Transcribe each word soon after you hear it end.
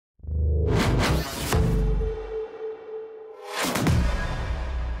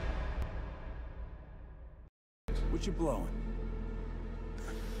What you blowing?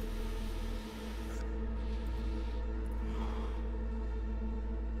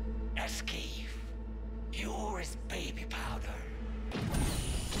 Escape. Pure as baby powder.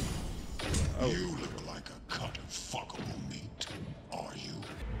 Oh. You look like a cut of fuckable meat, are you?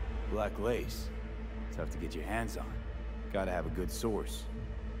 Black lace. Tough to get your hands on. Gotta have a good source.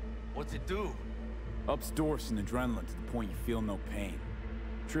 What's it do? Ups Dorse and adrenaline to the point you feel no pain.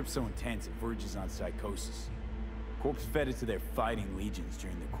 Trip so intense it verges on psychosis. Corpse fed it to their fighting legions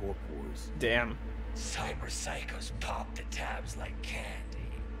during the Corp Wars. Damn. Cyber psychos pop the tabs like candy.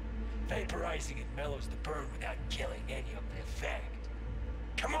 Vaporizing it mellows the burn without killing any of the effect.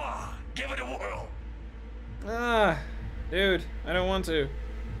 Come on, give it a whirl. Ah, dude, I don't want to.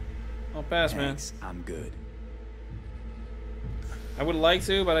 I'll pass, Thanks, man. I'm good. I would like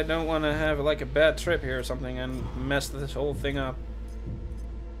to, but I don't want to have like a bad trip here or something and mess this whole thing up.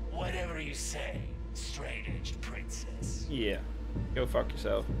 Whatever you say, straight-edged princess. Yeah, go fuck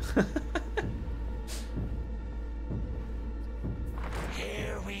yourself.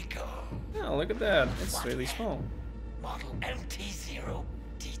 Here we go. Oh, look at that. It's really small. Model MT0D12.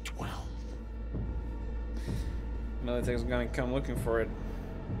 Militech's gonna come looking for it.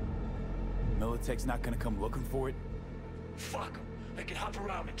 Militech's not gonna come looking for it? Fuck them. They can hop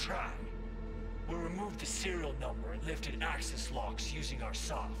around and try. We'll remove the serial number and lifted access locks using our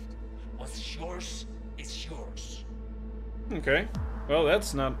soft. What's yours, it's yours. Okay. Well,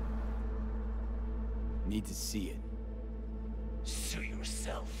 that's not... Need to see it. Sue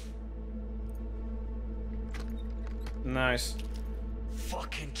yourself. Nice.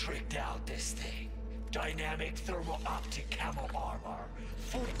 Fucking tricked out this thing. Dynamic thermal optic camo armor.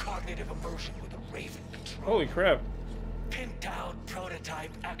 Full cognitive immersion with a Raven control. Holy crap. Pimped out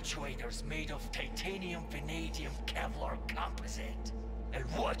prototype actuators made of titanium, vanadium, Kevlar composite. And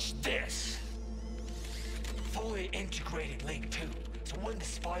watch this. Fully integrated link 2. So when the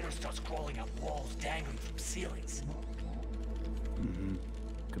spider starts crawling up walls dangling from ceilings. Mm-hmm.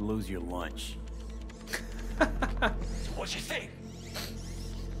 Could lose your lunch. So what you think?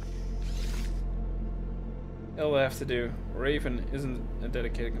 It'll have to do. Raven isn't a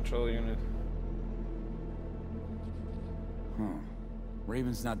dedicated control unit. Huh.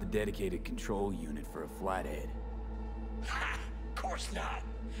 Raven's not the dedicated control unit for a flathead. Ha! Of course not.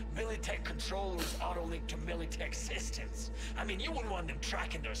 Militech controllers auto-link to Militech systems. I mean, you wouldn't want them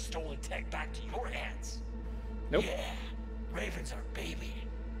tracking their stolen tech back to your hands. Nope. Yeah, Raven's our baby.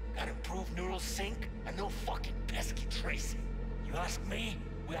 Got improved neural sync and no fucking pesky tracing. You ask me,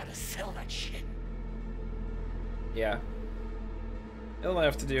 we ought to sell that shit. Yeah. It'll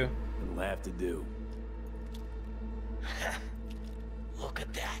have to do. It'll have to do. Look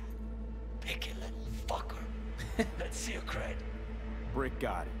at that. Picky little fucker. Let's see your cred. Brick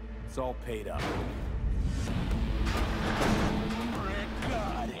got it. It's all paid up. Brick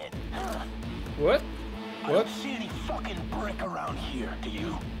got it. What? I don't see any fucking brick around here, do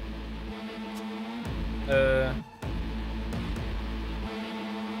you?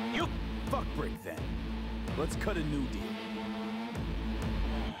 You fuck Brick then. Let's cut a new deal.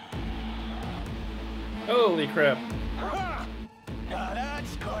 Holy crap. Now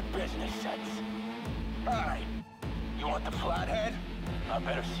that's good business sense. Alright. You want the flathead? I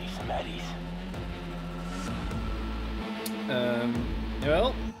better see some eddies.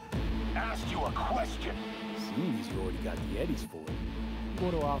 Well. Asked you a question. Seeing as you already got the eddies for it, you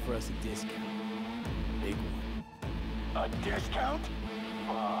go to offer us a discount. Big one. A discount?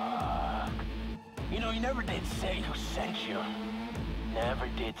 Fuck. You know, you never did say who sent you. Never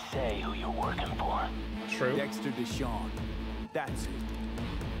did say who you're working for. True. Dexter Deshawn. That's who.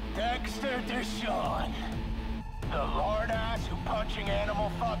 Dexter Deshawn. The lord ass who punching animal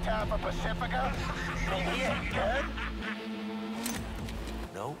fucked half of Pacifica? Think he ain't good?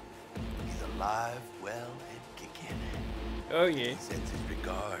 No. He's alive, well, and kicking. Oh yeah. He sends his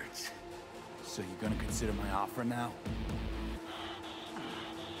regards. So you're gonna consider my offer now?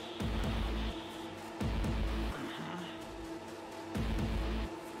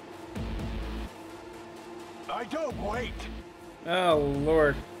 I don't wait. Oh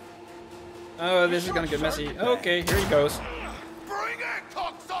lord. Oh, this is gonna get messy. Okay, here he goes. Bring it,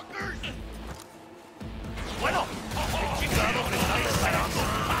 cocksuckers! Bueno,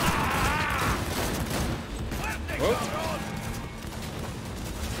 Whoa.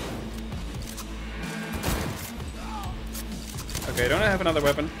 Okay, don't I have another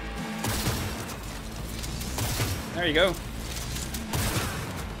weapon? There you go.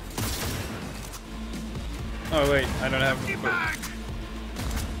 Oh wait, I don't have. Get back!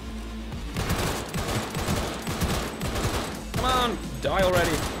 Come on, die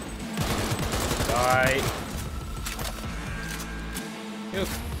already. Die.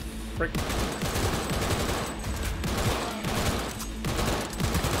 frick.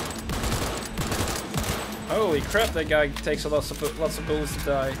 Holy crap, that guy takes lots of bullets to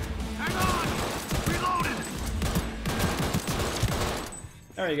die. Hang on! Reloaded!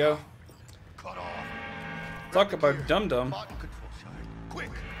 There you go. Cut off. Talk about dum-dum. Button control shard. Quick!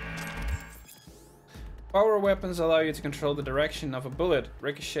 Power weapons allow you to control the direction of a bullet.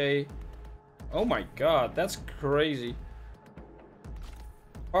 Ricochet. Oh my god, that's crazy.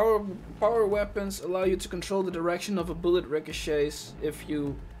 Power weapons allow you to control the direction of a bullet ricochets if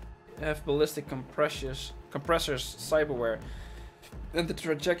you have ballistic compressors cyberware. And the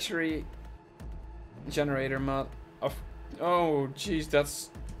trajectory generator mod of... Oh jeez, that's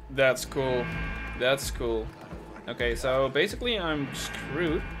cool. That's cool. Okay, so basically I'm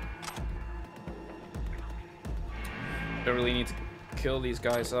screwed. Don't really need to kill these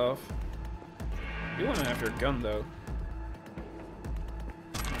guys off. You want to have your gun though.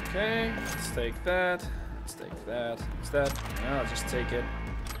 Okay, let's take that. Let's take that. What's that? I'll just take it.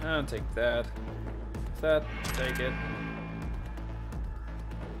 I'll take that. What's that? Take it.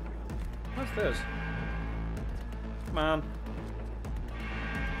 What's this? Come on.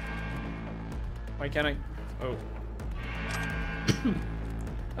 Why can't I? Oh.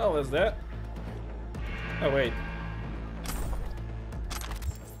 Oh, is that? Oh, wait.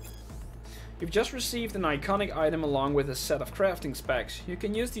 You've just received an iconic item along with a set of crafting specs. You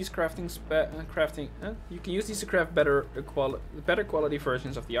can use these you can use these to craft better quality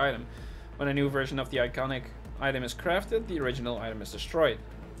versions of the item. When a new version of the iconic item is crafted, the original item is destroyed.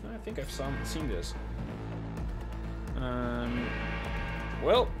 I think I've seen this.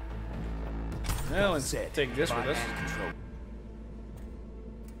 Well, let's take this with us.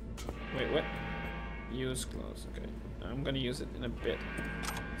 Wait, what? Use clothes. Okay, I'm gonna use it in a bit.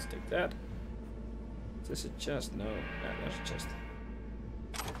 Let's take that. Is this a chest? No, that's a chest.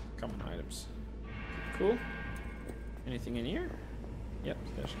 Common items. Cool. Anything in here? Yep,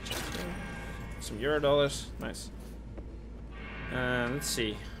 there's a chest there. Some Eurodollars. Nice. Let's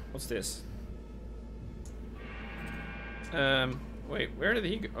see. What's this? Wait, where did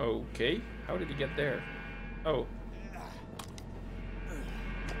he go? Okay. How did he get there? Oh.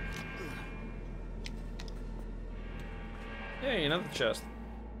 Hey, another chest.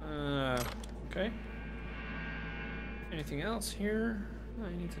 Okay. Anything else here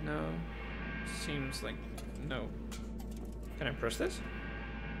I need to know? Seems like no. Can I press this?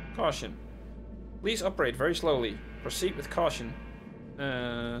 Caution. Please operate very slowly. Proceed with caution.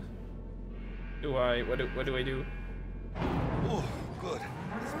 What do I do? Oh, good.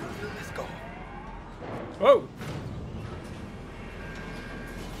 Let's go. Whoa!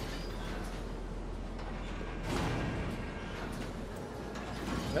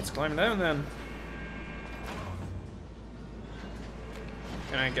 Let's climb down then.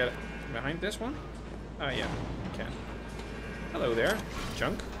 Can I get behind this one? Oh yeah, I can. Hello there,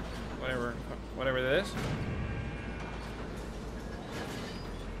 junk. Whatever that is.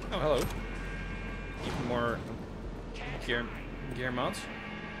 Oh, hello. Even more gear mods.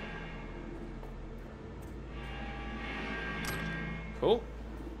 Cool.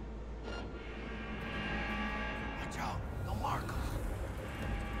 Watch out. No markers.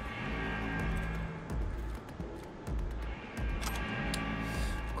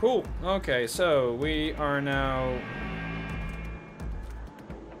 Cool. Okay, so we are now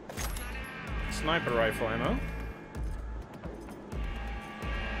sniper rifle ammo.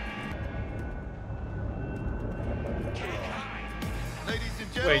 Ladies and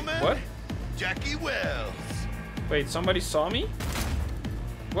Wait, gentlemen, what? Jackie Wells. Wait, somebody saw me?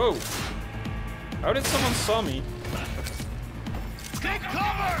 Whoa. How did someone saw me? Take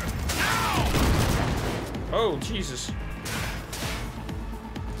cover! Now! Oh, Jesus.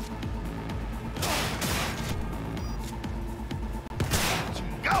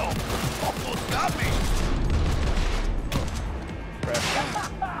 Go! Almost got me! Crap.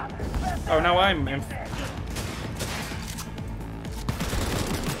 Oh, now I'm in.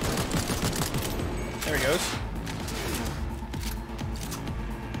 There he goes.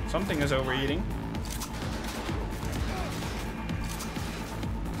 Something is overeating.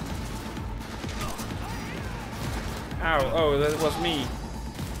 Ow, oh, that was me.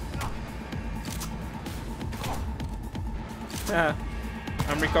 Ah,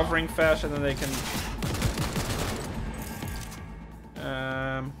 I'm recovering faster than they can.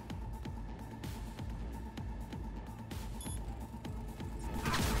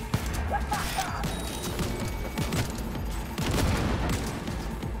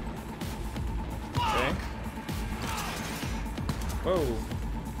 Okay. Whoa.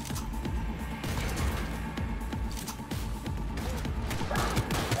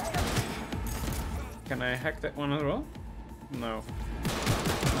 Can I hack that one as well? No.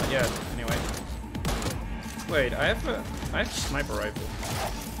 Not yet, anyway. Wait, I have a sniper rifle.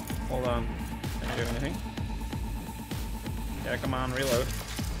 Hold on. Can I do anything? Yeah, come on, reload.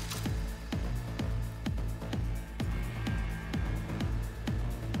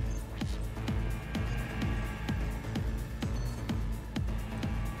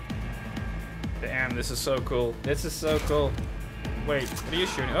 Damn, this is so cool. This is so cool. Wait, what are you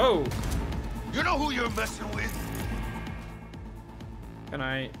shooting? Oh! You know who you're messing with? Can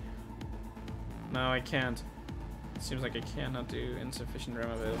I? No, I can't. It seems like I cannot do insufficient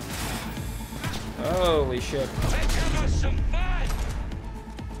RAM available. Holy shit. Let's have us some fun!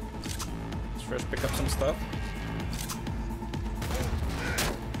 Let's first pick up some stuff.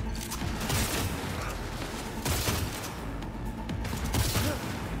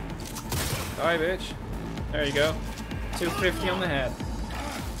 Die, bitch. There you go. 250 on the head.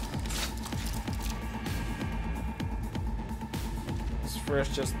 Let's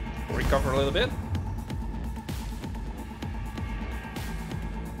first just recover a little bit.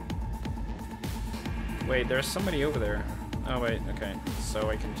 Wait, there's somebody over there. Oh wait, okay. So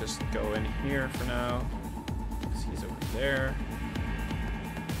I can just go in here for now. 'Cause he's over there.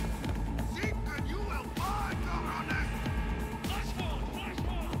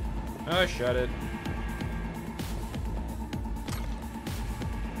 Oh, shut it.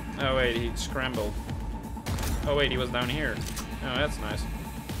 Oh wait, he scrambled. Oh wait, he was down here. Oh, that's nice.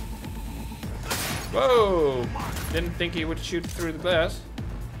 Whoa! Didn't think he would shoot through the glass.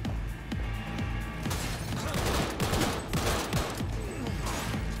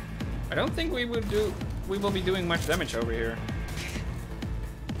 I don't think we will be doing much damage over here.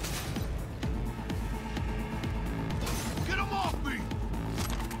 Get him off me!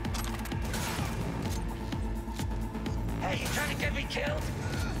 Hey, you trying to get me killed?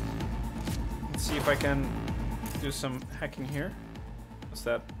 Let's see if I can do some hacking here. What's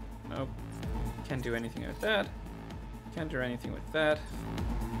that? Nope. Can't do anything with that. Can't do anything with that.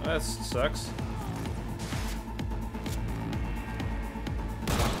 Oh, that sucks.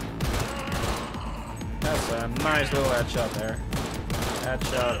 That's a nice little headshot there.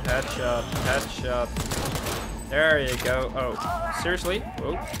 Headshot, headshot, headshot. There you go. Oh, seriously?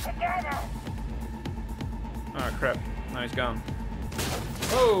 Whoa. Oh, crap. Now he's gone.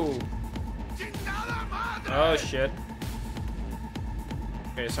 Whoa! Oh, shit.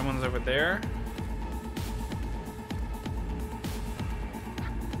 Okay, someone's over there.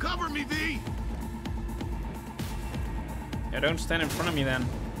 Cover me, V! Yeah, don't stand in front of me then.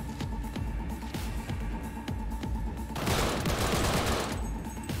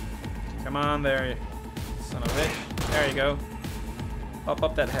 Come on there, son of a bitch. There you go. Pop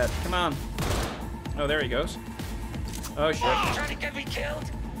up that head. Come on. Oh, there he goes. Oh, shit. You trying to get me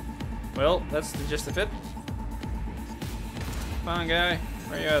killed? Well, that's the gist of it. Come on, guy.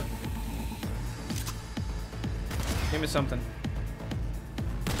 Where you at? Give me something.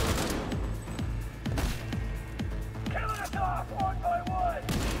 Killing us off one by one.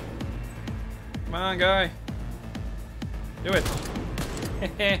 Come on, guy. Do it.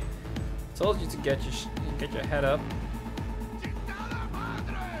 Told you to get your head up.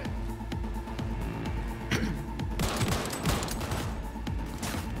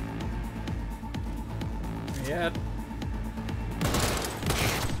 Yet.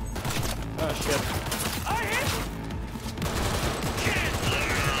 Oh shit.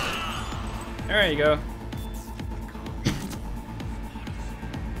 There you go.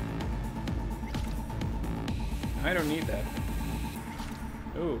 I don't need that.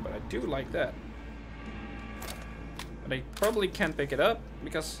 Ooh, but I do like that. But I probably can't pick it up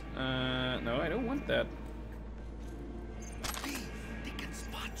because no, I don't want that. They can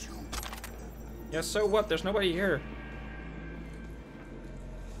spot you. Yeah, so what? There's nobody here.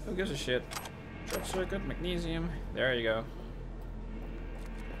 Who gives a shit? Short circuit, magnesium. There you go.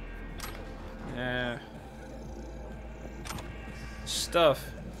 Yeah. Stuff.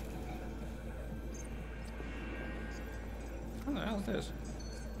 What the hell is this?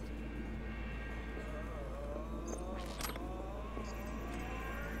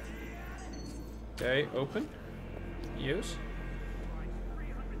 Okay, open. Use.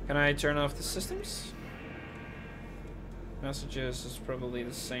 Can I turn off the systems? Messages is probably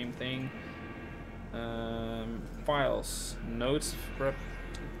the same thing. Files. Notes.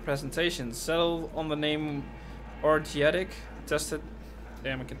 Presentations. Settle on the name Orgetic. Tested.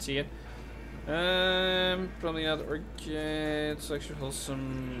 Damn, I can see it. Probably not Orget. Sexual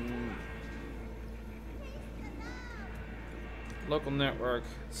wholesome. Local network.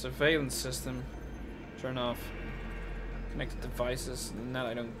 Surveillance system. Turn off. Connected devices. Net,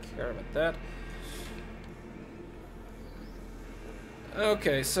 I don't care about that.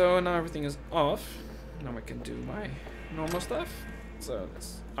 Okay, so now everything is off. Now I can do my normal stuff. So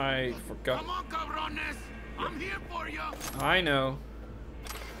this, I forgot. Come on, cabrones! I'm here for you. I know.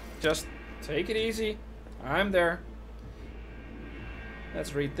 Just take it easy. I'm there.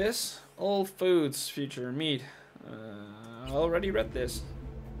 Let's read this. All foods feature meat. I already read this.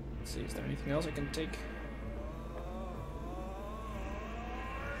 Let's see, is there anything else I can take?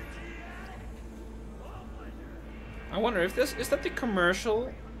 I wonder if this is that the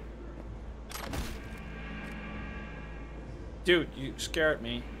commercial. Dude, you scared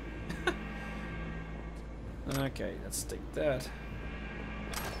me. Okay, let's take that.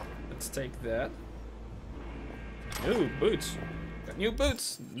 Let's take that. Ooh, boots. Got new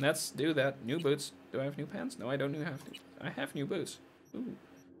boots. Let's do that. New boots. Do I have new pants? No, I don't have new. I have new boots. Ooh.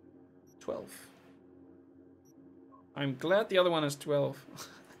 12. I'm glad the other one is 12.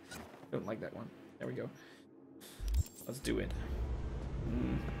 Don't like that one. There we go. Let's do it.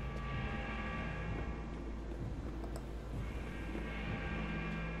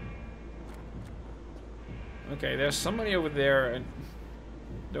 Okay, there's somebody over there. I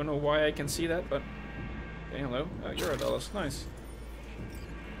don't know why I can see that, but hey, hello. You're $1. Nice.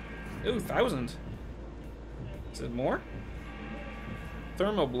 Ooh, 1,000. Is it more?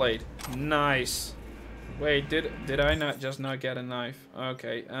 Thermal blade. Nice. Wait, did I not just not get a knife?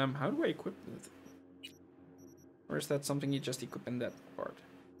 Okay. How do I equip it? Or is that something you just equip in that part?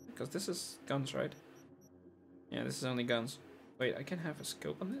 Because this is guns, right? Yeah, this is only guns. Wait, I can have a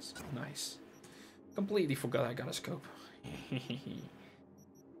scope on this? Nice. Completely forgot I got a scope.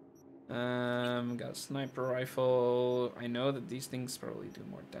 Got a sniper rifle. I know that these things probably do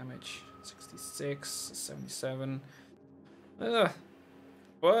more damage. 66, 77.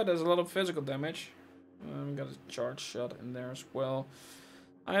 But there's a lot of physical damage. Got a charge shot in there as well.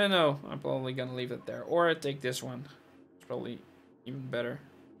 I don't know. I'm probably gonna leave it there, or I take this one. It's probably even better.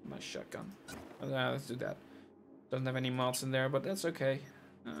 My shotgun. Let's do that. Doesn't have any mods in there, but that's okay.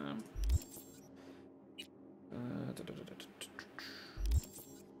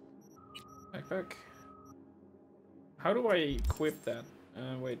 Backpack. How do I equip that?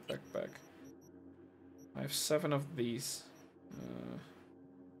 Wait, backpack. I have 7 of these.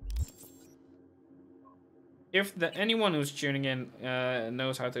 If anyone who's tuning in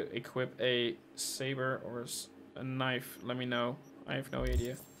knows how to equip a saber or a knife, let me know. I have no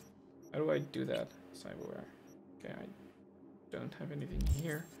idea. How do I do that? Cyberware. Okay, I don't have anything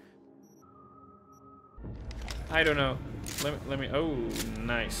here. I don't know. Let me. Oh,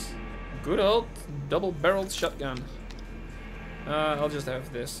 nice. Good old double-barreled shotgun. I'll just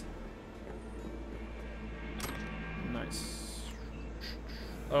have this. Nice.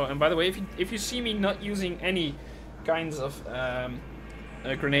 Oh, and by the way, if you see me not using any kinds of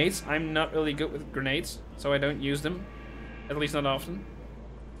grenades, I'm not really good with grenades, so I don't use them. At least not often.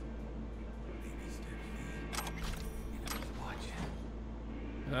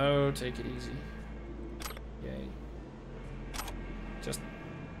 Oh, take it easy. Yay. Just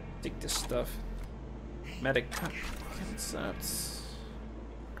take this stuff. Medic concepts.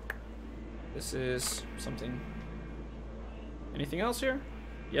 This is something. Anything else here?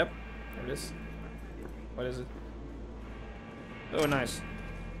 Yep, there it is. What is it? Oh, nice.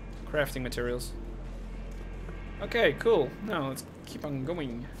 Crafting materials. Okay, cool. Now let's keep on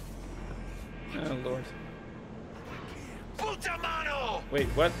going. Oh, Lord. Wait,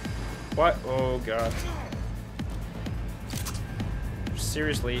 what? What? Oh, God.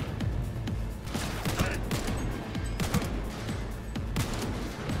 Seriously?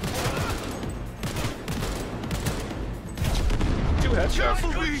 Two headshots.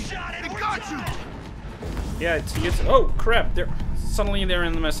 They got you. Yeah, it's oh crap! They're suddenly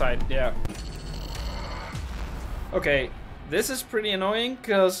in my side. Yeah. Okay, this is pretty annoying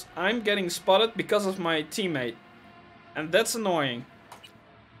because I'm getting spotted because of my teammate, and that's annoying.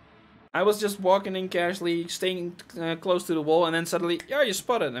 I was just walking in casually, staying close to the wall, and then suddenly, yeah, you're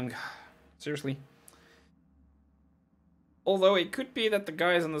spotted. I'm seriously. Although it could be that the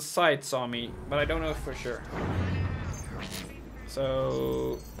guys on the side saw me, but I don't know for sure.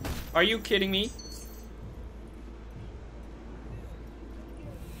 So, are you kidding me?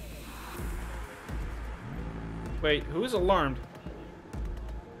 Wait, who's alarmed?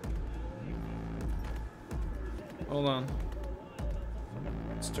 Hold on.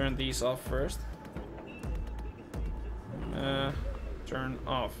 Let's turn these off first. Turn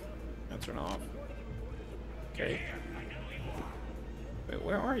off. Turn off. Okay. Wait,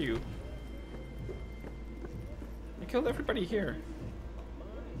 where are you? I killed everybody here.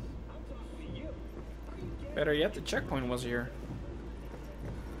 Better yet, the checkpoint was here.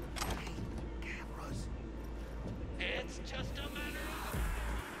 It's just a matter of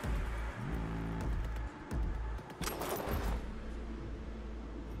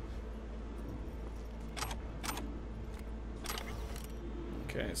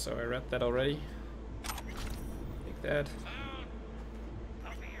Okay, so I read that already. Take that.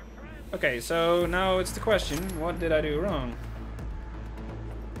 Okay, so now it's the question, what did I do wrong?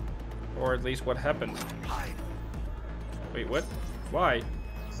 Or at least what happened? Wait, what? Why?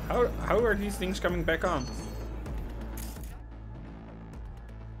 How are these things coming back on?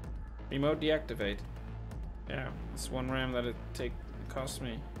 Remote deactivate. Yeah, it's 1 RAM that it cost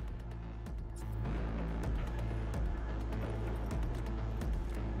me.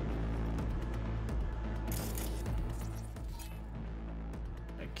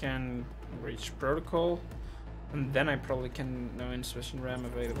 I can reach protocol, and then I probably can know insufficient RAM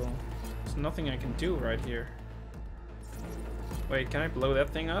available. There's nothing I can do right here. Wait, can I blow that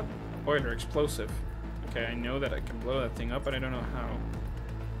thing up? Boiler explosive. Okay, I know that I can blow that thing up, but I don't know how.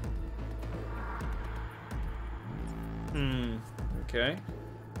 Okay.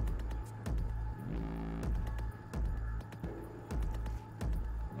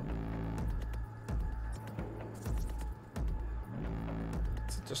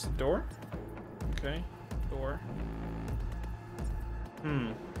 Is it just a door? Okay, door.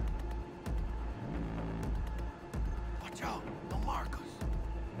 Watch out, they'll mark us.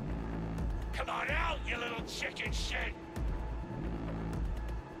 Come on out, you little chicken shit!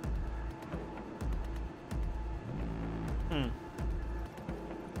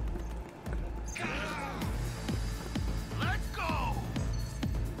 Let's go!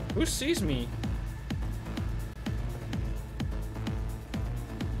 Who sees me?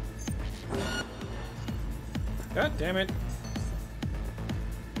 God damn it.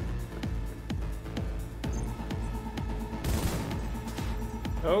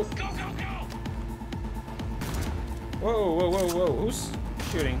 Oh. Go, go, go! Whoa, whoa, whoa, whoa. Who's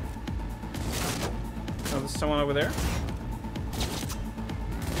shooting? Oh, there's someone over there?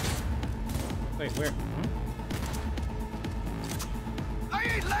 Wait, where? I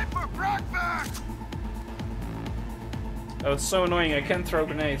eat late for breakfast! Oh, it's so annoying. I can't throw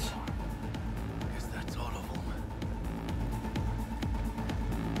grenades. Guess that's all of them.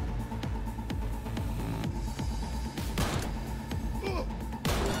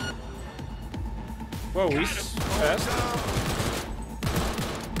 Whoa, he's fast.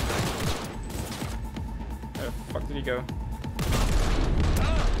 Where the fuck did he go?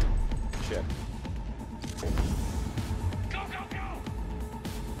 Shit. Go, go, go!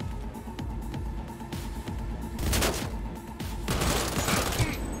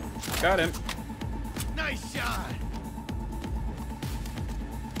 Got him. Nice shot!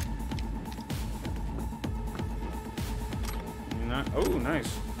 Oh,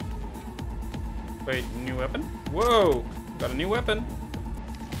 nice. Wait, new weapon? Whoa! Got a new weapon.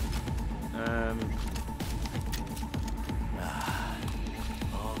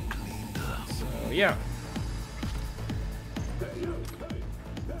 All cleaned up. So yeah.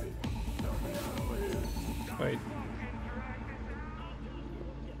 Wait.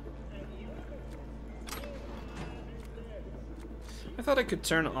 I thought I could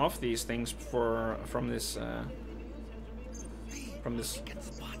turn off these things from this.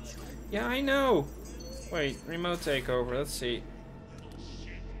 Yeah, I know. Wait, remote takeover. Let's see.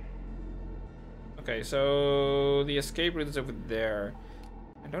 Okay, so the escape route is over there.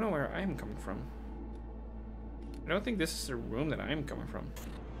 I don't know where I'm coming from. I don't think this is the room that I'm coming from.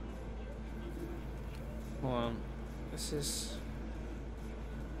 Hold on. This is...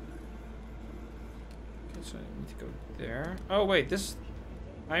 Okay, so I need to go there. Oh, wait, this...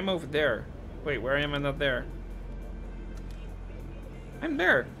 I'm over there. Wait, where am I not there? I'm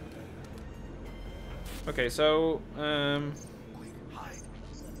there. Okay, so...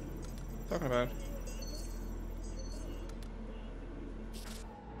 Talking about...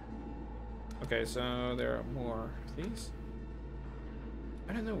 Okay, so there are more of these.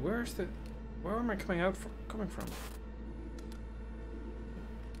 I don't know, where am I coming from?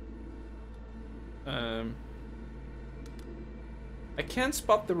 I can't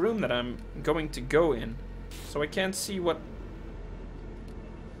spot the room that I'm going to go in, so I can't see what...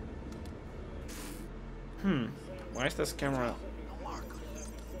 Why is this camera... Oh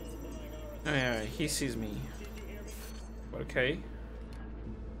yeah, he sees me. Okay.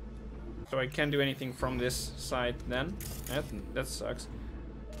 So I can't do anything from this side then? That sucks.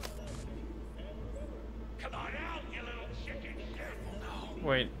 Come on out, you little chicken! Careful now.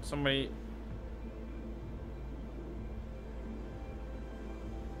 Wait, somebody...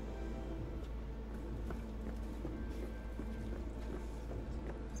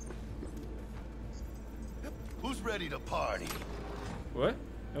 Who's ready to party? What?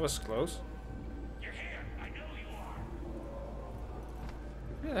 That was close. You're here. I know you are.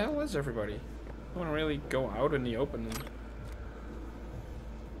 Where the hell is everybody? I want to really go out in the open.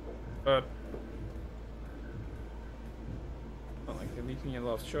 But not like they're leaving you a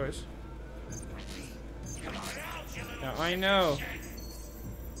lot of choice. Yeah, I know.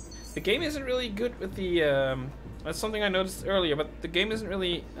 The game isn't really good with the. That's something I noticed earlier, but the game isn't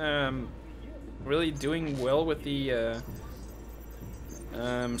really really doing well with the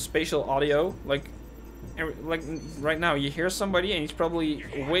spatial audio. Like right now, you hear somebody and he's probably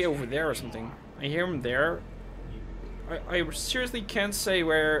way over there or something. I hear him there. I seriously can't say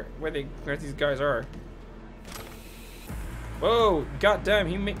where these guys are. Whoa! Goddamn!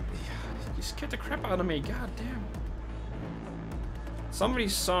 He scared the crap out of me. Goddamn! Somebody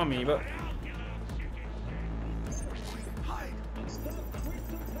saw me, but.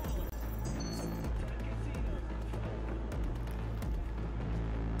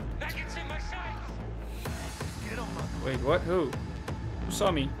 Wait, what? Who? Who saw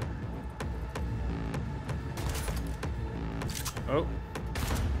me? Oh.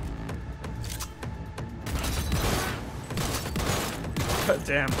 God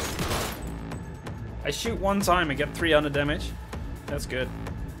damn. I shoot one time and get 300 damage. That's good.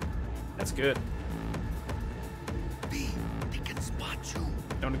 That's good. B, they can spot you.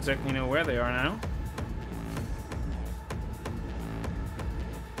 Don't exactly know where they are now.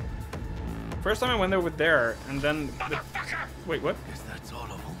 First time I went over there, and then... Wait, what? Guess that's all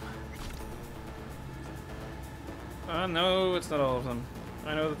of them. No, it's not all of them.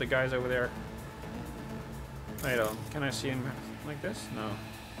 I know that the guy's over there. Wait, can I see him like this? No.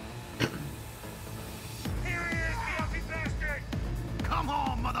 Here he is, the ugly bastard! Come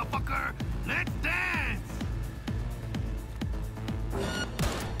on, motherfucker! Let's dance!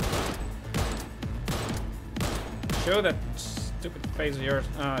 Show that stupid face of yours.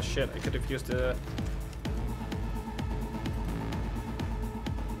 Ah, shit, I could have used the...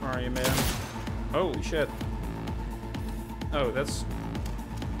 Where are you, man? Holy shit. Oh, that's...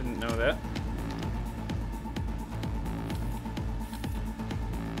 Didn't know that.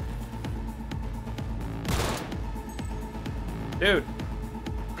 Dude.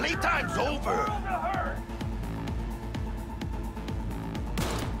 Playtime's over!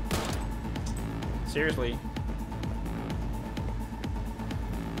 Seriously.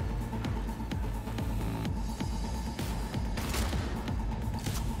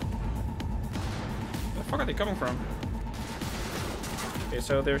 Where the fuck are they coming from? Okay,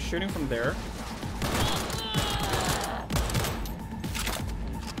 so they're shooting from there.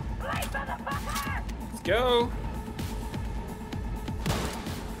 Let's go!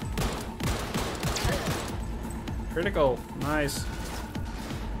 Critical. Nice.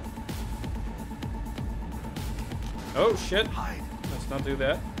 Oh shit. Let's not do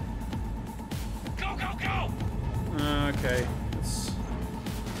that. Go, go, go! Okay. Let's...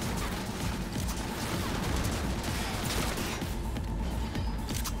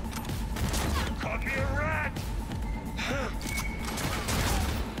 Caught me a rat!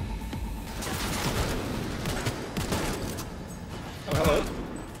 Oh, hello.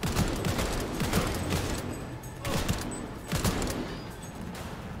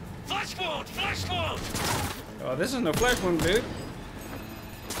 Flash wound! Flash wound! Oh, this is no flash wound, dude.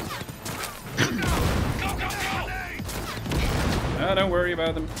 Go, go, go! Ah, don't worry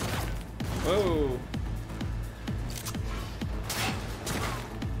about them. Whoa.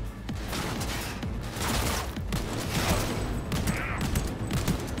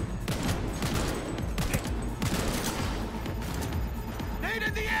 Nade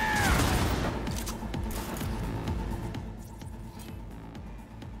in the air!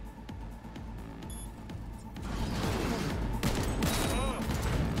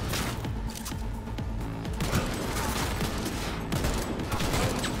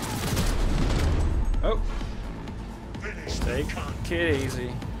 Oh. Take it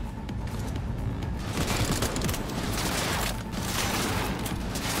easy.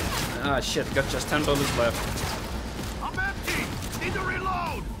 Ah, shit. Got just 10 bullets left. I'm empty! Need to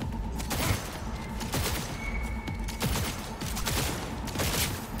reload!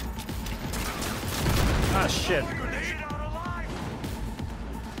 Ah, shit.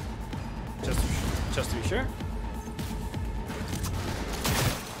 Just to be sure.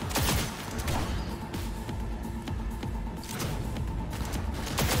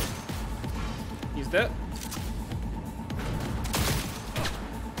 He's dead.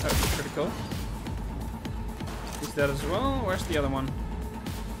 That was pretty cool. He's dead as well. Where's the other one?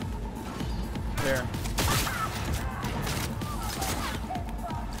 There.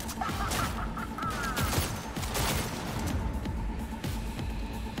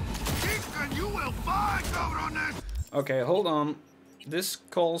 Chicken, you will find out on this! Okay, hold on. This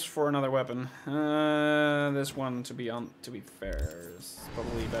calls for another weapon. This one, to be fair, is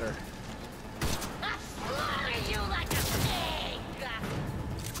probably better. I'll slaughter you like a pig!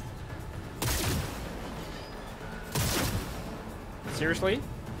 Seriously?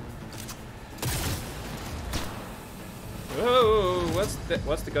 Whoa! What's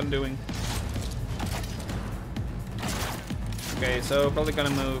the gun doing? Okay, so probably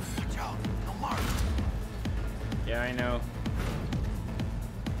gonna move. Yeah, I know.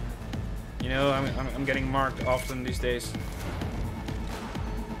 You know, I'm getting marked often these days.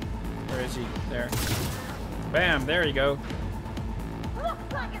 Where is he? There. Bam! There you go.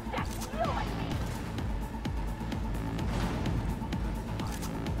 Looks like it's just you and me!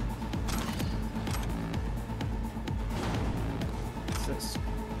 What's this?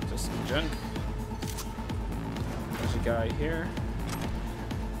 Just some junk. There's a guy here.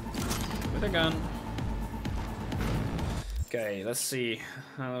 With a gun. Okay, let's see.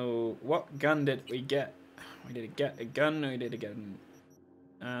 What gun did we get? We did get a gun. We did get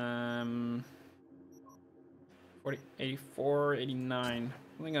 40, 84, 89.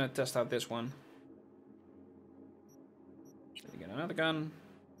 I'm gonna test out this one. Did we get another gun?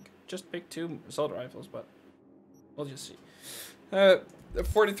 Just pick 2 assault rifles, but we'll just see.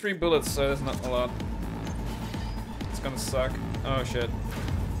 43 bullets, so that's not a lot. It's gonna suck. Oh shit.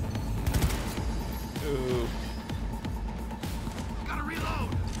 Ooh.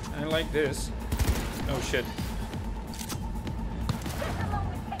 I like this. Oh shit.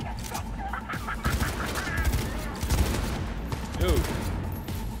 Ooh.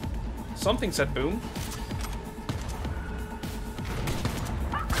 Something said boom.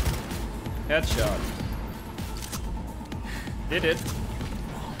 Headshot. Did it.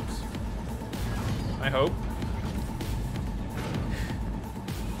 I hope.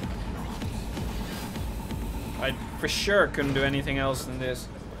 I for sure couldn't do anything else than this.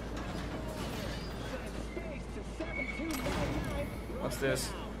 What's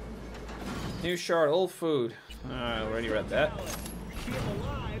this? New shard, old food. I already read that.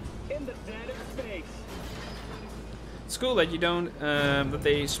 It's cool that you don't, that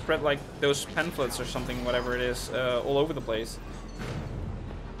they spread like those pamphlets or something, whatever it is, all over the place.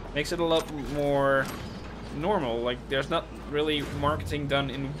 Makes it a lot more normal, like there's not really marketing done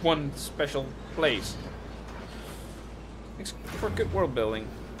in one special place. Makes for good world building.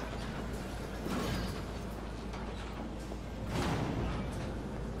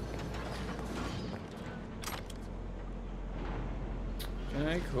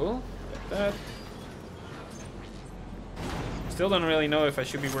 Okay, cool. Got that. Still don't really know if I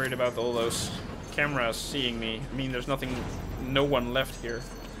should be worried about all those cameras seeing me. I mean, there's no one left here.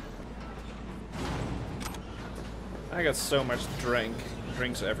 I got so much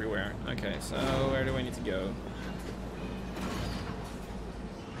drinks everywhere. Okay, so where do I need to go?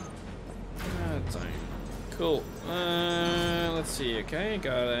 Time. Cool. Let's see. Okay,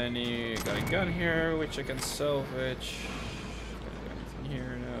 got a gun here which I can salvage.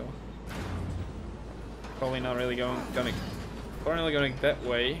 Here, no. Probably not really going that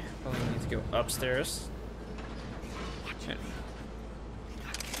way. Probably need to go upstairs. Okay.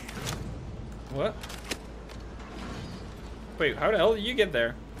 What? Wait, how the hell did you get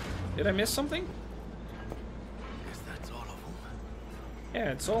there? Did I miss something? Guess that's all of them.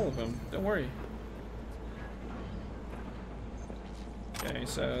 Yeah, it's all of them. Don't worry. Okay,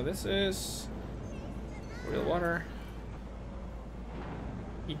 so this is real water.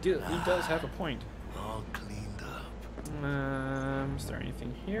 He does have a point. All cleaned up. Is there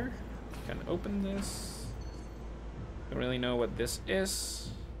anything here? Can open this. Don't really know what this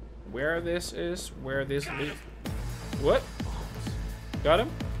is. Where this is. Where this leads. What? Got him?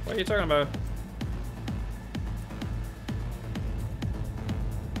 What are you talking about?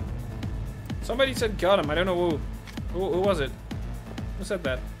 Somebody said got him. I don't know who. Who was it? Who said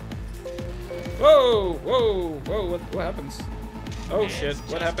that? Whoa! Whoa! Whoa! What happens? Oh shit!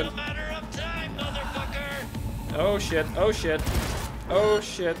 What happened? It's just a matter of time, motherfucker. Oh shit! Oh shit! Oh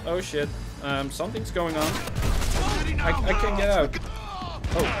shit! Oh shit! Something's going on. I can't get out.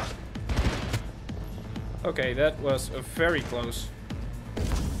 Oh. Okay, that was very close.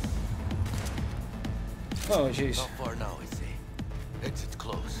 Oh jeez. How far now, I say? Exit's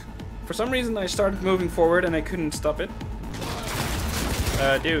close. For some reason, I started moving forward and I couldn't stop it.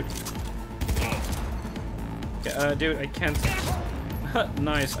 Dude. Dude, I can't.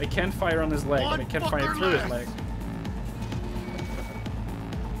 Nice. I can't fire on his leg, but I can't fire through his leg.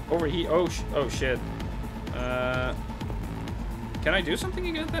 Over here. Oh shit. Can I do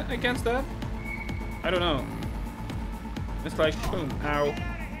something against that? I don't know. It's like boom. Ow.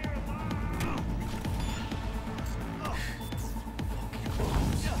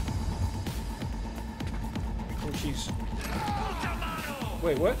 jeez.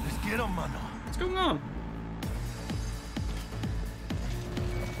 Wait, what? Let's get him, mano. What's going on?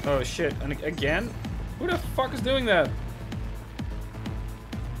 Oh shit, and again? Who the fuck is doing that?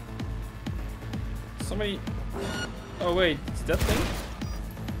 Somebody... Oh wait, it's that thing?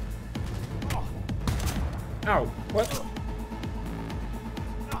 Ow, what?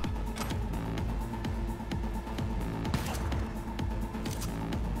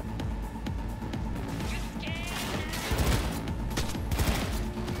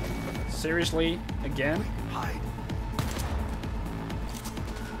 Seriously? Again? Hide.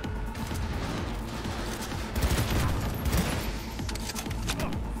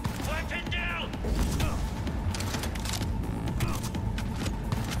 Weapon down!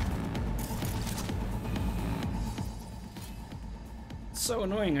 It's so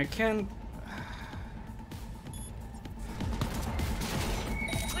annoying, I can't...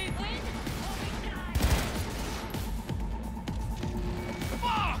 We win or we die.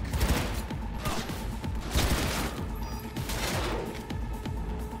 Fuck!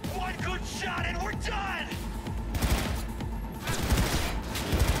 One good shot and we're done!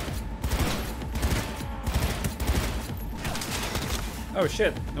 Oh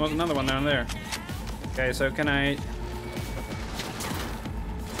shit, there was another one down there. Okay, so can I...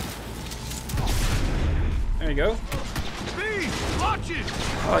 There you go. B, watch it!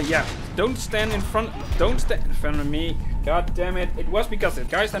 Oh yeah, don't stand in front of me. God damn it. It was because the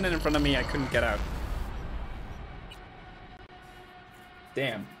guy standing in front of me, I couldn't get out.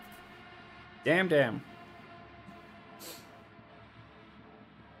 Damn. Damn.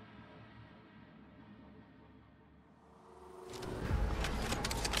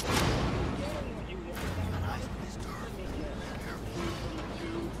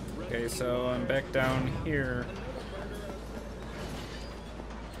 Okay, so I'm back down here.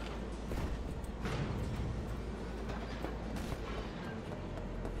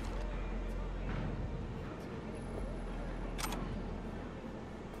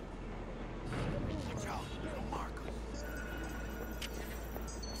 Watch out, little Marcus.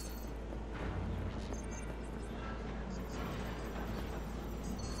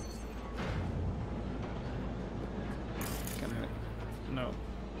 Can I? No,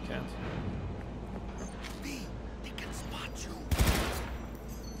 can't. B, they can spot you.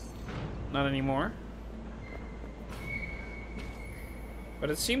 Not anymore. But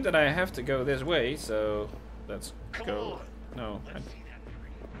it seemed that I have to go this way, so let's go. No.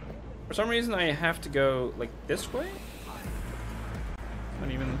 For some reason I have to go like this way? Not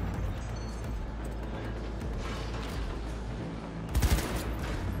even...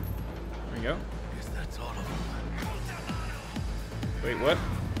 There we go. Guess that's all of them. Wait, what?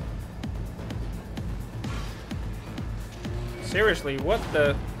 Seriously, what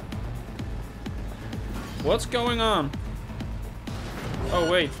the... What's going on? Oh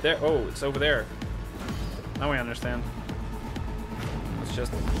wait, there. Oh, it's over there. Now I understand. Let's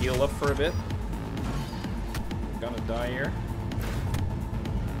just heal up for a bit. I'm gonna die here.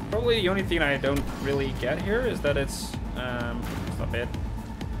 Probably the only thing I don't really get here is that it's not bad.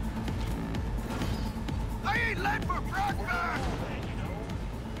 I ain't late for breakfast!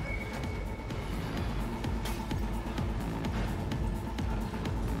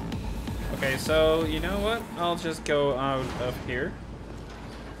 Okay, so you know what? I'll just go out of here.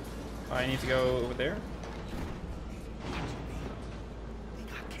 I need to go over there. They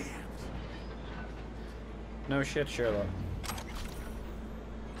got cams. No shit, Sherlock.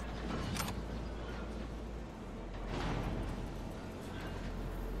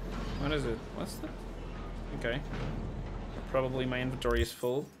 What is it? What's that? Okay. Probably my inventory is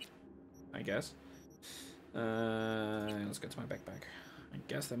full, I guess. Let's get to my backpack. I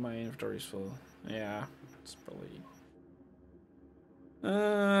guess that my inventory is full. Yeah, it's probably...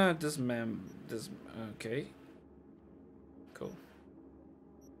 okay. Cool.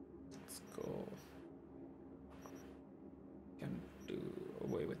 Let's go. Can do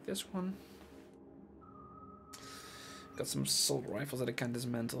away with this one. Got some assault rifles that I can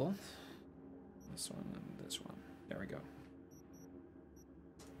dismantle. This one and this one. There we go.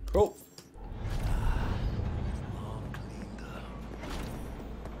 Cool. All cleaned up.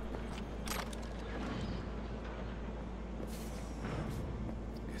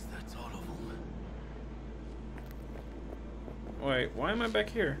 Guess that's all of them. Wait, why am I back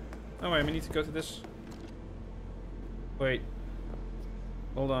here? Oh, wait, I need to go to this. Wait.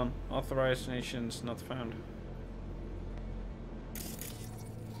 Hold on. Authorized nations not found.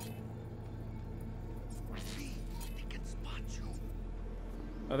 They can spot you.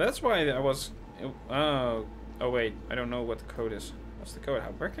 Oh, that's why I was... Oh. Oh, wait. I don't know what the code is. What's the code?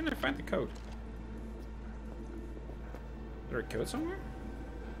 Where can I find the code? there a code somewhere?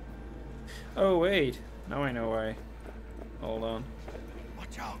 Oh wait, now I know why. Hold on.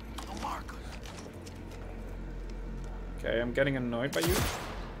 Watch out, the markers. Okay, I'm getting annoyed by you.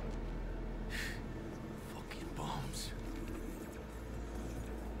 Fucking bombs.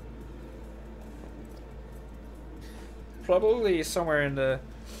 Probably somewhere in the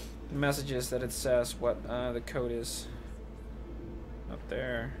messages that it says what the code is. Not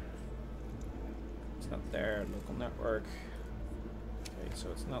there. It's not there. Local network. Okay, so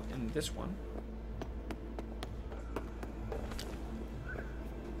it's not in this one.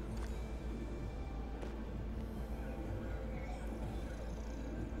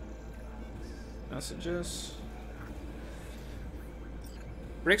 Messages.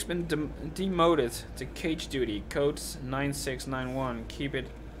 Rick's been demoted to cage duty. Codes 9691. Keep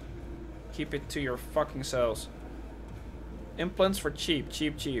it to your fucking cells. Implants for cheap.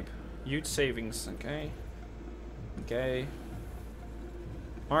 Huge savings. Okay. Okay.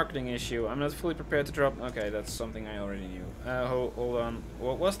 Marketing issue. I'm not fully prepared to drop. Okay, that's something I already knew. Hold on.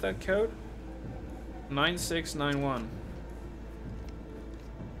 What was that code? 9691.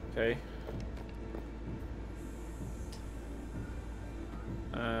 Okay.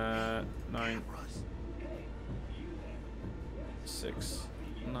 9 6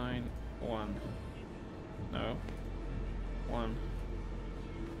 9 1. No. 1.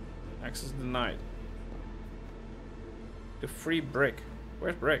 Access denied. The free brick.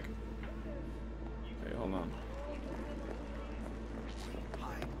 Where's brick? Okay, hold on.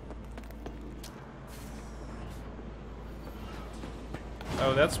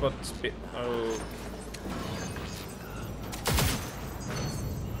 Oh, that's what's oh.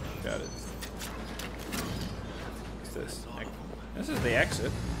 Got it. What's this? This is the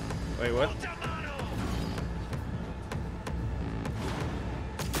exit. Wait, what?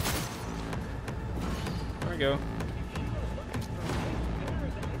 There we go.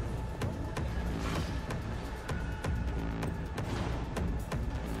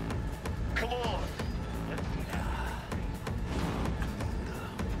 Come on.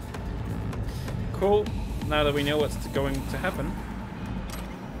 Cool. Now that we know what's going to happen.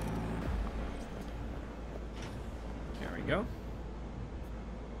 Go.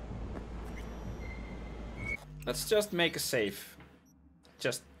 Let's just make a save.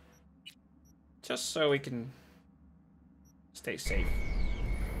 Just so we can stay safe.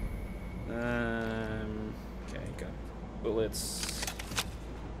 Okay, got bullets.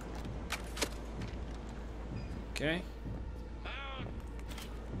 Okay.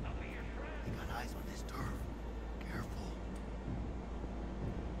 Got eyes on this turf. Careful.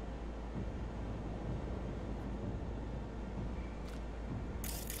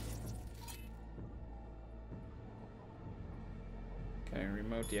 Okay,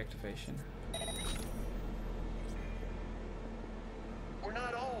 remote deactivation. We're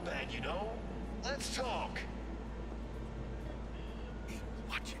not all bad, you know. Let's talk. Hey,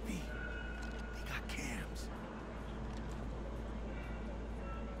 watch it be. They got cams.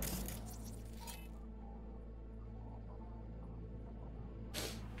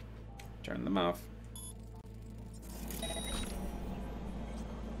 Turn them off.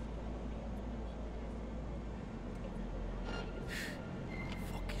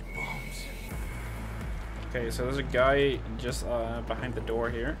 Okay, so there's a guy just behind the door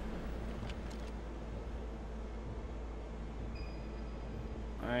here.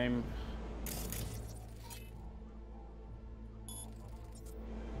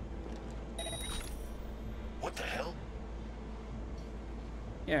 What the hell?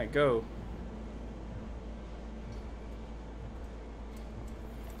 Yeah, go.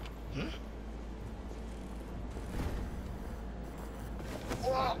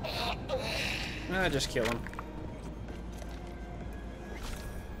 Just kill him.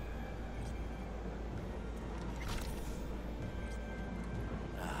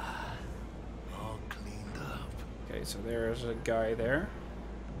 All cleaned up. Okay, so there's a guy there.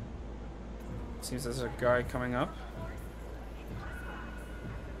 Seems there's a guy coming up.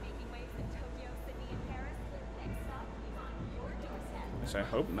 So I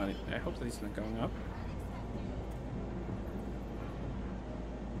hope not. I hope that he's not going up.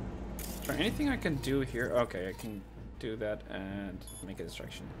 Is there anything I can do here? Okay, I can do that and make a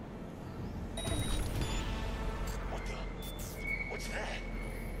distraction. What the? What's that?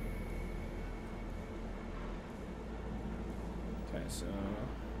 Okay, so...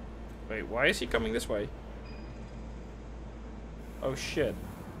 Wait, why is he coming this way? Oh shit.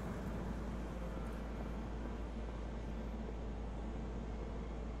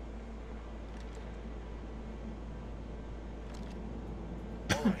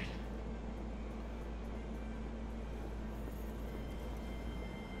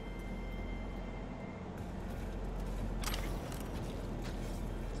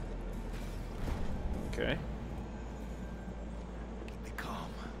 Okay. Keep calm.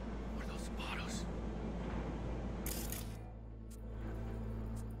 Or they'll spot us.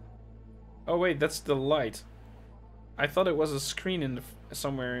 Oh wait, that's the light. I thought it was a screen in the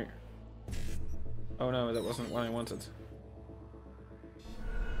somewhere. Oh no, that wasn't what I wanted.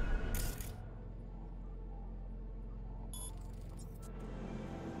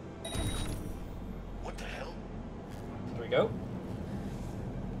 What the hell? There we go.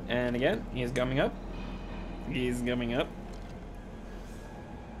 And again, he's coming up. He's coming up.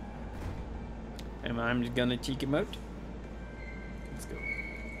 And I'm just gonna cheek him out. Let's go.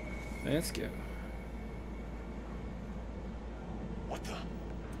 Let's go. What the?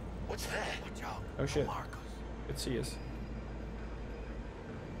 What's that? Watch out. Oh shit. Mark us. Good to see us.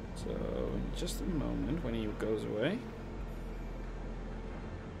 So, in just a moment, when he goes away.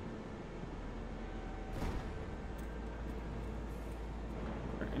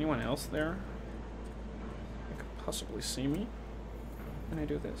 Is there anyone else there? That could possibly see me? Can I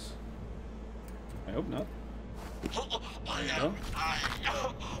do this? I hope not. There you go.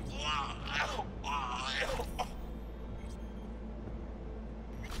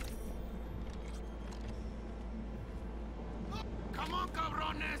 Come on,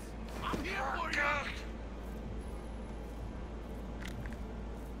 cabrones. I'm here for you.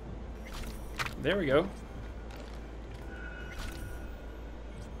 There we go.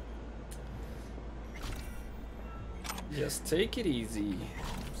 Just take it easy.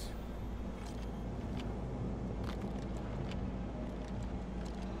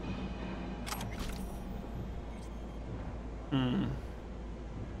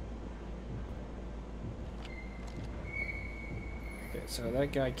 Okay, so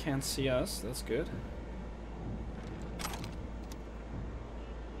that guy can't see us. That's good.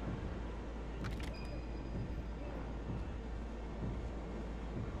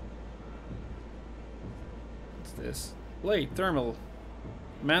 What's this? Blade thermal.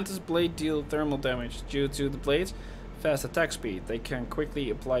 Mantis blade deal thermal damage due to the blade's fast attack speed. They can quickly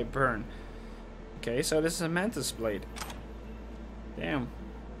apply burn. Okay, so this is a mantis blade. Damn.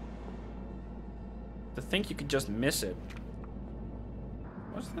 To think you could just miss it.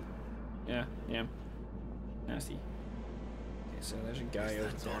 What's that? Yeah. Nasty. Okay, so there's a guy over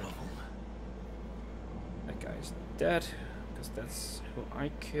there. That guy's dead, because that's who I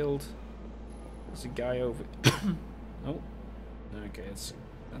killed. There's a guy over. Oh. Okay, that's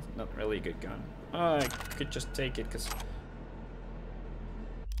not really a good gun. Oh, I could just take it, because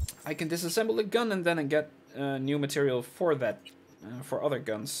I can disassemble the gun and then I get new material for that, for other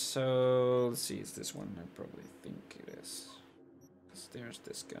guns. So let's see, it's this one. I probably think it is. There's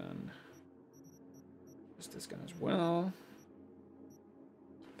this gun. There's this gun as well.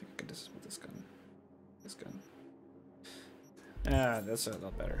 I think I can disassemble this gun. This gun. Ah, that's a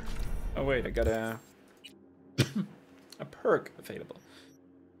lot better. Oh wait, I got a a perk available.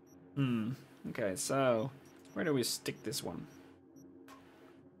 Okay, so where do we stick this one?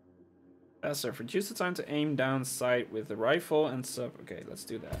 Faster, reduce the time to aim down sight with the rifle and sub. Okay, let's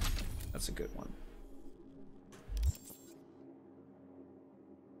do that. That's a good one.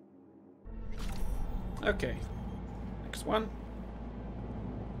 Okay, next one.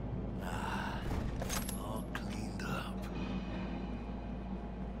 All cleaned up.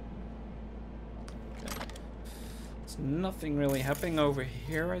 Okay. There's nothing really happening over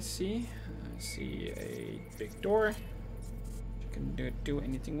here, I see. I see a big door. You can do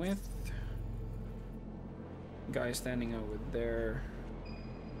anything with. Guy standing over there.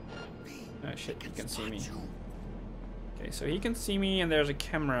 Ah shit, he can see me. Okay, so he can see me and there's a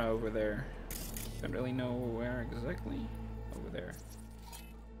camera over there. Don't really know where exactly. Over there.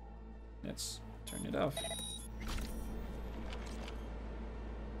 Let's turn it off.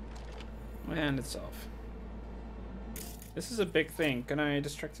 And it's off. This is a big thing. Can I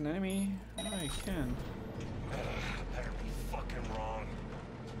distract an enemy? Oh, I can. Better be fucking wrong.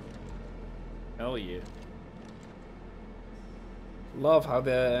 Hell yeah. Love how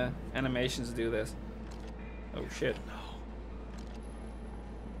the animations do this. Oh shit.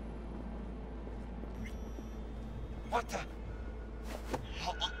 What the?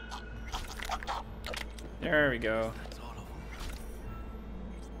 There we go.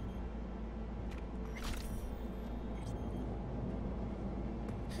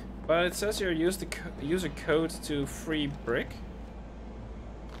 But it says here use the user code to free Brick.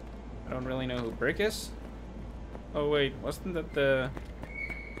 I don't really know who Brick is. Oh wait, wasn't that the...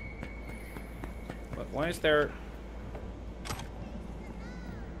 But why is there...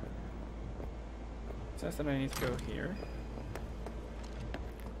 It says that I need to go here.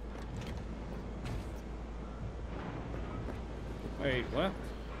 Wait, what?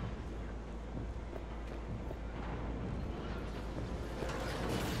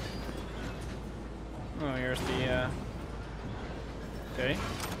 Oh, here's the, okay.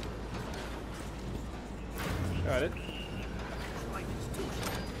 Got it.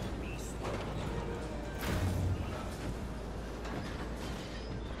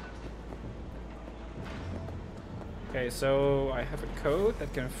 Okay, so I have a code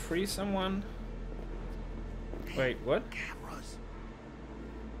that can free someone. Wait, what?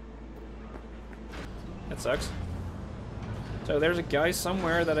 That sucks. So there's a guy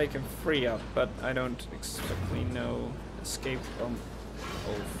somewhere that I can free up, but I don't exactly know. Escape from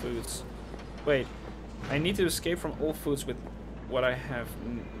All Foods. Wait, I need to escape from All Foods with what I have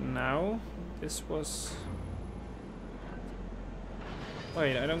now. This was.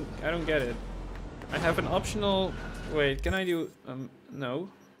 Wait, I don't get it. I have an optional. Wait, can I do? No,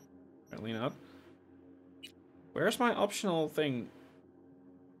 apparently not. Where's my optional thing?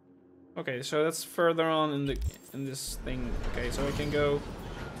 Okay, so that's further on in this thing. Okay, so I can go.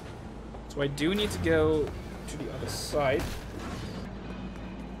 So I do need to go to the other side.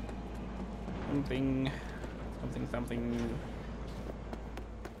 Something.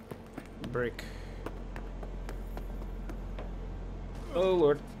 Brick. Oh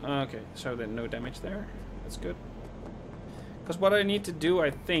lord. Okay, so then no damage there. That's good. Because what I need to do, I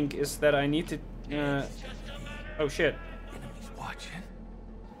think, is that I need to. Oh shit. Watching.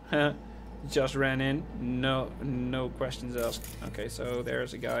 Just ran in. No questions asked. Okay, so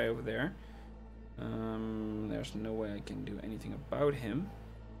there's a guy over there. There's no way I can do anything about him.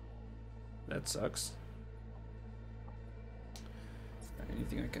 That sucks.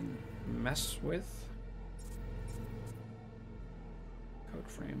 Anything I can mess with? Code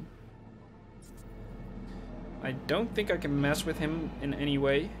frame. I don't think I can mess with him in any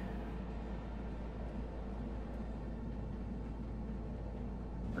way.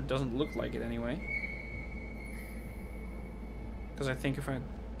 Or doesn't look like it anyway. Because I think if I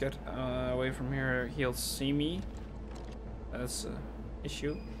get away from here, he'll see me. That's an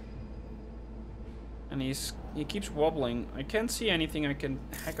issue. And he keeps wobbling. I can't see anything I can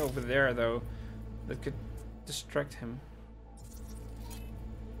hack over there though that could distract him.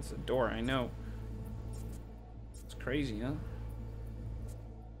 It's a door, I know. It's crazy, huh?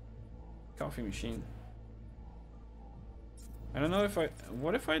 Coffee machine. I don't know if I...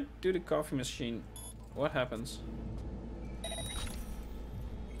 What if I do the coffee machine? What happens?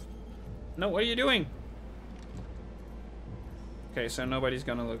 No, what are you doing? Okay, so nobody's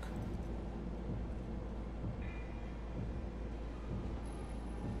gonna look.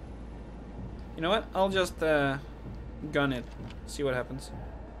 You know what? I'll just gun it. See what happens.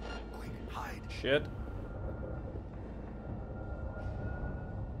 Quick, hide. Shit.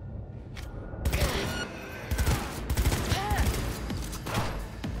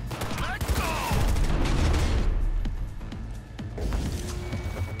 Let's go!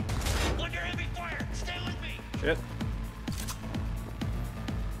 Under heavy fire! Stay with me! Shit.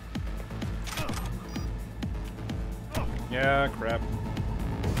 Yeah, crap.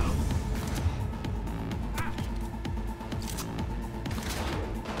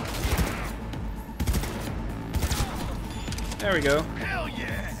 There we go. Hell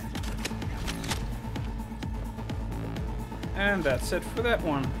yeah! And that's it for that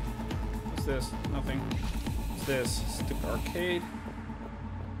one. What's this? Nothing. What's this? It's the arcade.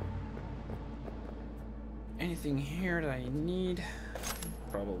 Anything here that I need?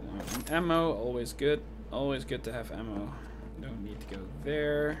 Probably not. Ammo, always good. Always good to have ammo. Don't need to go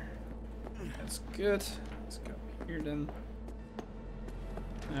there. That's good. Let's go here then.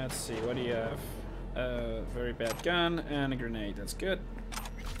 Let's see, what do you have? A very bad gun and a grenade. That's good.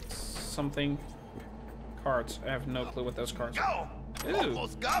 Something. Cards. I have no clue what those cards are. Yo!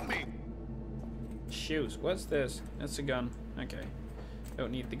 Almost got me! Shoes. What's this? That's a gun. Okay.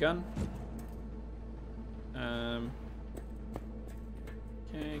 Don't need the gun.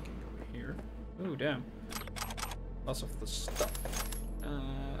 Okay, can go here. Ooh, damn. Lots of the stuff.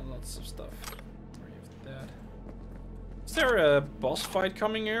 Lots of stuff. Where do you have that? Is there a boss fight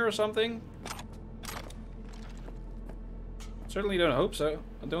coming here or something? Certainly don't hope so.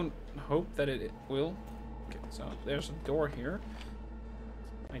 I don't hope that it will. Okay, so there's a door here.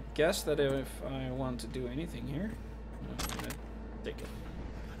 I guess that if I want to do anything here, I'm gonna take it.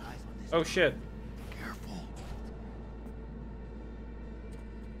 Oh shit. Careful.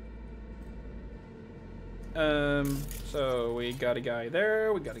 So we got a guy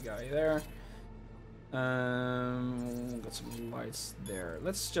there, we got a guy there. Got some lights there.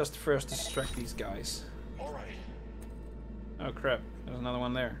 Let's just first distract these guys. Alright. Oh crap, there's another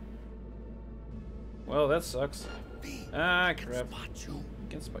one there. Well, that sucks. Ah, crap.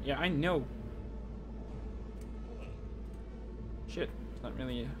 Can't spot. Yeah, I know. Shit, it's not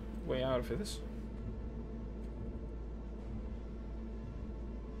really a way out of this.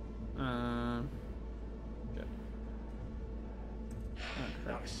 Shit.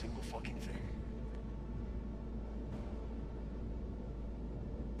 Not a single fucking thing.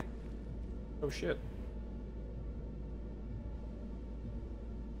 Oh shit.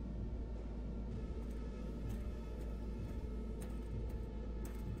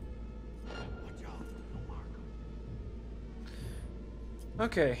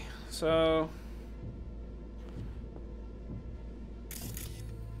 Okay, so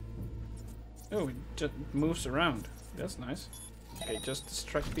oh, it just moves around. That's nice. Okay, just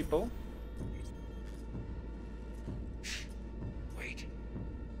distract people. Wait.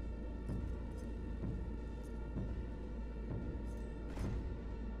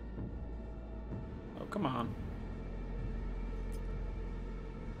 Oh, come on.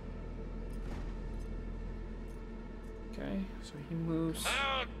 Okay, so he moves.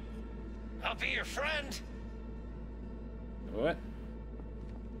 Out! I'll be your friend. What?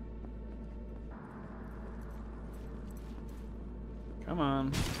 Come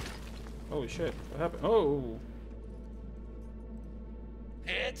on. Holy shit, what happened? Oh!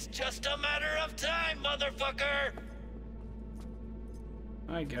 It's just a matter of time, motherfucker!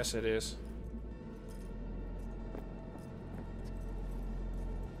 I guess it is.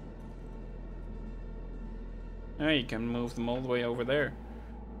 Now you can move them all the way over there.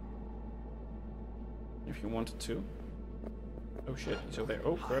 If you wanted to. Oh shit, he's over there.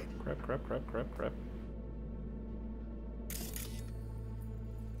 Oh crap, crap, crap, crap, crap, crap.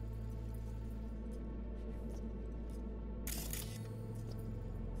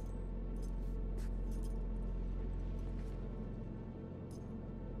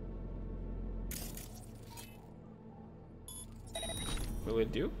 Will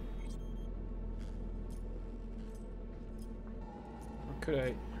it do? Or could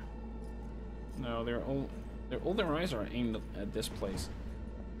I? No, all their eyes are aimed at this place.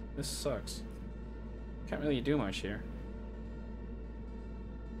 This sucks. Can't really do much here.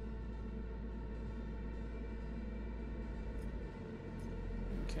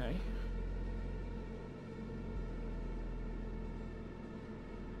 Okay.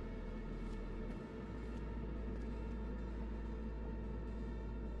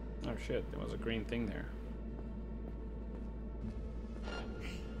 Oh shit, there was a green thing there.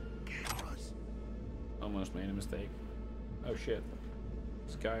 Almost made a mistake. Oh shit.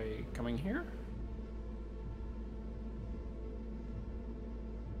 This guy coming here?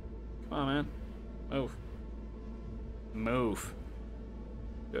 Come on, man. Move. Move.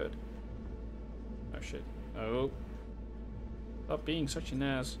 Good. Oh shit. Oh. Stop being such an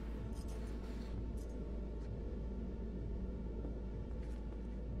ass.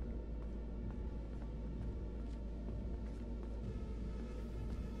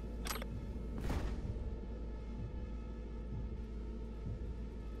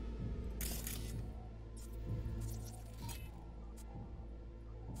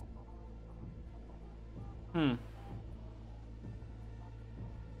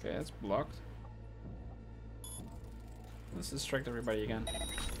 Okay, that's blocked. Let's distract everybody again.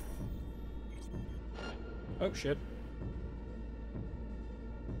 Oh shit.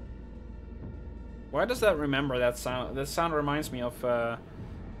 Why does that remember that sound? That sound reminds me of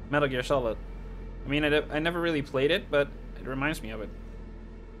Metal Gear Solid. I mean, I never really played it, but it reminds me of it.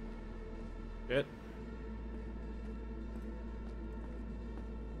 Shit.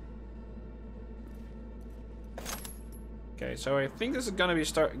 Okay, so I think this is gonna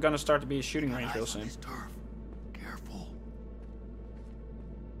start to be a shooting range real soon. Careful.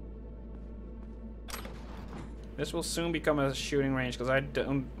 This will soon become a shooting range because I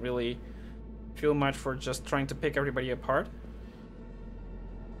don't really feel much for just trying to pick everybody apart.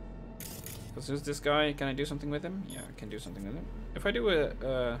 Because who's this guy? Can I do something with him? Yeah, I can do something with him. If I do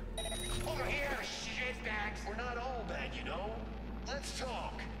a Over here, shitbags. We're not all bad, you know. Let's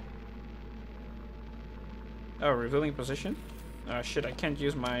talk. oh, revealing position. Shit, I can't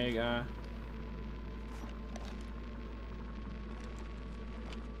use my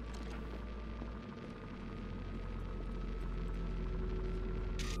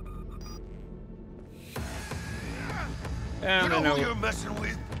And I know who you're messing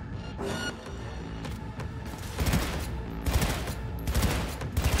with.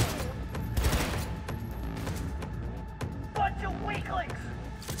 Bunch of weaklings!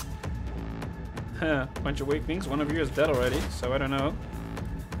 bunch of weaklings. One of you is dead already, so I don't know.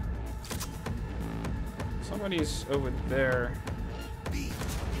 Somebody's over there.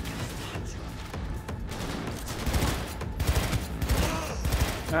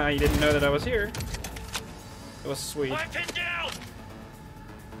 Ah, you didn't know that I was here. It was sweet. Weapon down!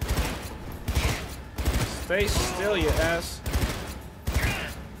 Stay still, you ass.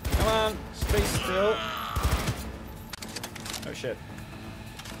 Come on, stay still. Oh shit.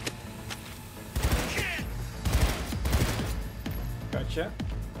 Gotcha.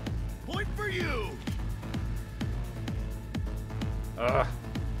 Point for you.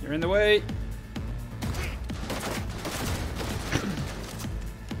 You're in the way.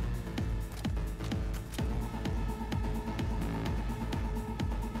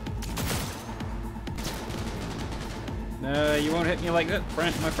 You won't hit me like that,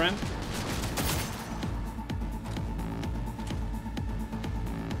 my friend.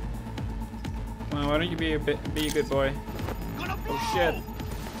 Come on, why don't you be a good boy? Oh shit.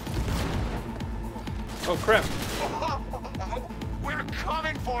 Oh crap. We're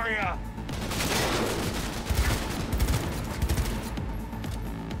coming for you.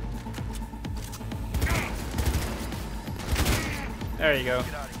 There you go.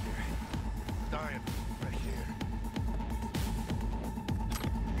 Get out of here. Dying right here.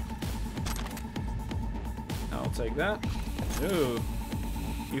 I'll take that. Ooh.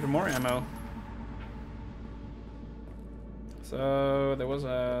 Even more ammo. So there was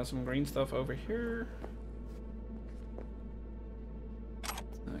some green stuff over here.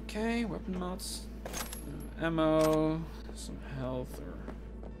 Okay, weapon mods, ammo, some health or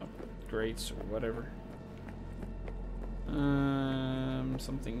upgrades or whatever.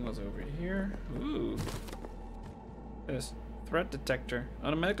 Something was over here. Ooh. This threat detector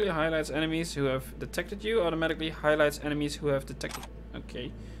automatically highlights enemies who have detected you. Automatically highlights enemies who have detected.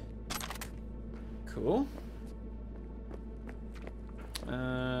 Okay. Cool.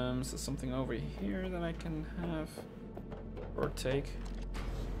 So something over here that I can have or take.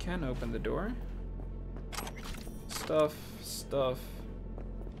 Can open the door. Stuff.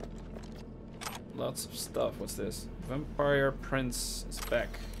 Lots of stuff. What's this? Vampire Prince is back.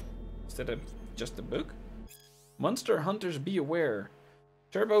 Is that just a book? Monster Hunters Be Aware.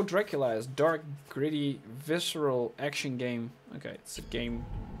 Turbo Dracula is dark, gritty, visceral action game. Okay, it's a game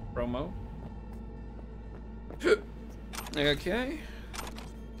promo. Okay.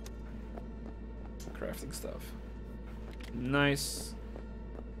 Crafting stuff. Nice.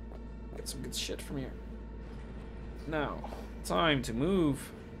 Get some good shit from here. Now, time to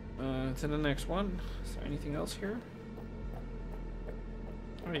move to the next one. Is there anything else here?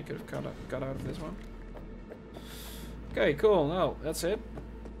 Oh, you could have got out of this one. Okay, cool. No, that's it.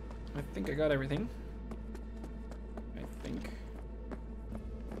 I think I got everything.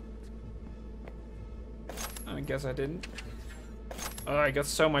 I guess I didn't. Oh, I got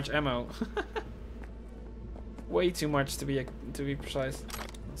so much ammo. Way too much to be precise.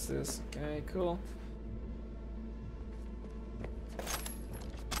 What's this? Okay, cool.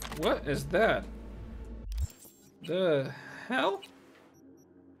 What is that? The hell?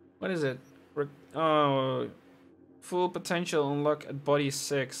 What is it? Oh, full potential unlock at body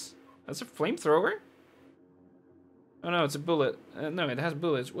 6. That's a flamethrower? Oh no, it's a bullet. No, it has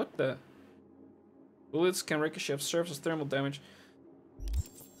bullets. What the? Bullets can ricochet off surface thermal damage.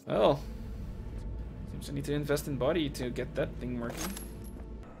 Well, seems I need to invest in body to get that thing working.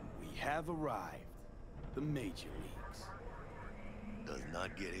 We have arrived. The major leagues. Does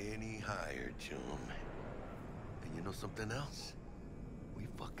not get any higher, June. And you know something else? We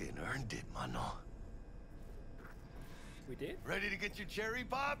fucking earned it, mano. We did? Ready to get your cherry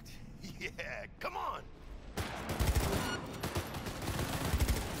popped? Yeah, come on!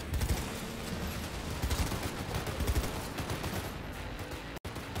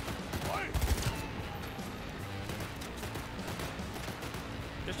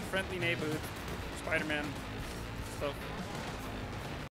 Just a friendly neighborhood. Spider-Man stuff.